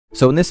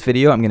So in this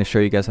video, I'm going to show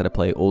you guys how to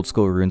play old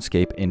school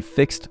RuneScape in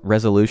fixed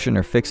resolution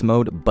or fixed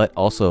mode, but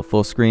also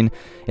full screen.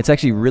 It's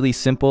actually really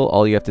simple.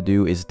 All you have to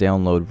do is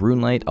download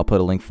RuneLite. I'll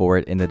put a link for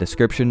it in the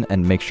description,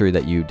 and make sure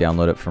that you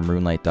download it from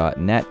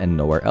runelite.net and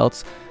nowhere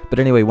else. But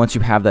anyway, once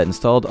you have that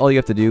installed, all you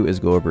have to do is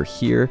go over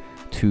here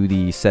to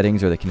the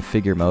settings or the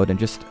configure mode and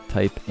just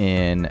type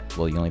in,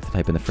 well, you only have to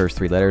type in the first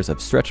 3 letters of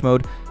stretch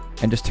mode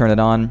and just turn it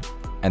on.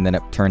 And then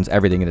it turns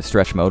everything into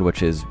stretch mode,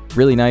 which is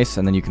really nice.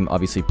 And then you can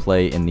obviously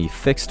play in the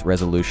fixed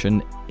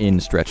resolution in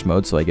stretch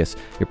mode. So I guess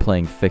you're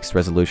playing fixed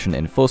resolution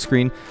in full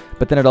screen.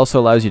 But then it also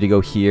allows you to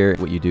go here.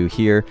 What you do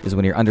here is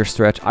when you're under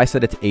stretch, I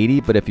set it to 80,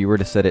 but if you were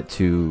to set it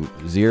to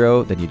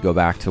 0, then you'd go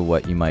back to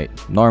what you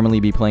might normally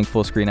be playing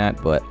full screen at,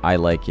 but I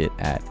like it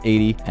at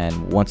 80.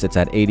 And once it's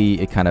at 80,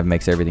 it kind of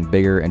makes everything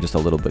bigger and just a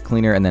little bit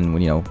cleaner. And then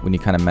when you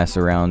kind of mess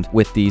around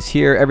with these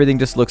here, everything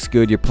just looks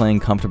good. You're playing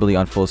comfortably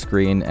on full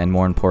screen, and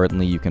more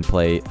importantly, you can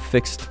play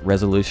fixed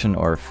resolution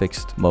or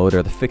fixed mode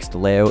or the fixed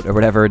layout or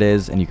whatever it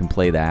is, and you can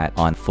play that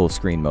on full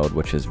screen mode,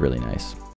 which is really nice.